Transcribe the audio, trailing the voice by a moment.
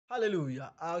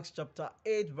Hallelujah. Acts chapter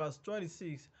 8, verse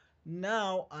 26.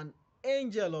 Now an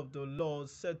angel of the Lord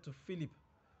said to Philip,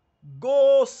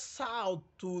 go south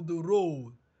to the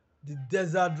road, the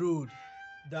desert road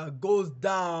that goes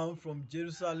down from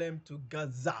Jerusalem to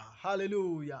Gaza.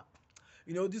 Hallelujah.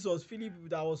 This was Philip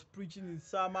that was preaching in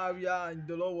Samaria and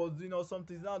the Lord was doing all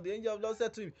something. Now the angel of the Lord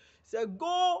said to him, he said,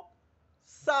 go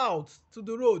south to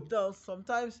the road. Now,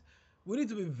 sometimes we need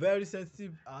to be very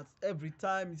sensitive at every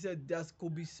time. He said there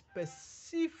could be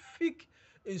specific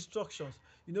instructions.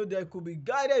 There could be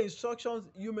guided instructions.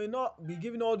 You may not be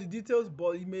given all the details,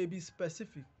 but it may be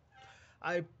specific.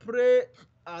 I pray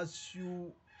as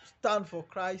you stand for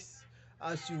Christ,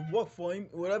 as you work for Him,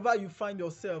 wherever you find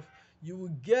yourself, you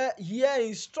will hear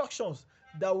instructions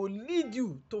that will lead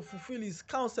you to fulfill His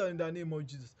counsel in the name of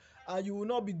Jesus. And you will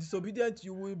not be disobedient,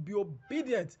 you will be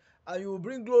obedient, and you will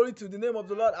bring glory to the name of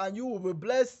the Lord, and you will be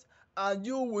blessed, and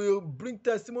you will bring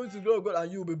testimony to the glory of God,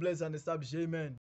 and you will be blessed and established. Amen.